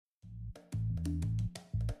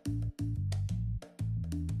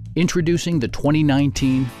Introducing the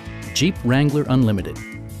 2019 Jeep Wrangler Unlimited.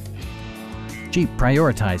 Jeep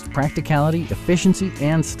prioritized practicality, efficiency,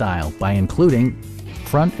 and style by including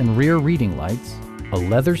front and rear reading lights, a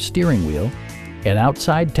leather steering wheel, an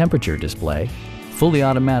outside temperature display, fully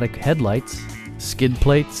automatic headlights, skid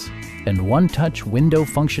plates, and one-touch window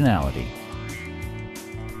functionality.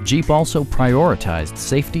 Jeep also prioritized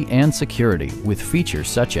safety and security with features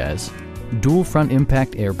such as dual front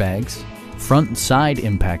impact airbags, front and side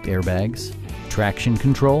impact airbags, traction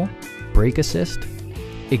control, brake assist,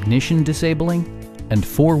 ignition disabling, and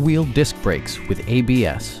four-wheel disc brakes with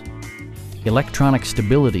ABS. Electronic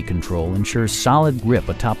stability control ensures solid grip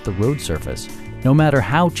atop the road surface, no matter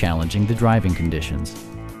how challenging the driving conditions.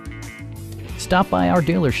 Stop by our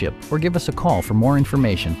dealership or give us a call for more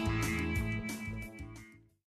information.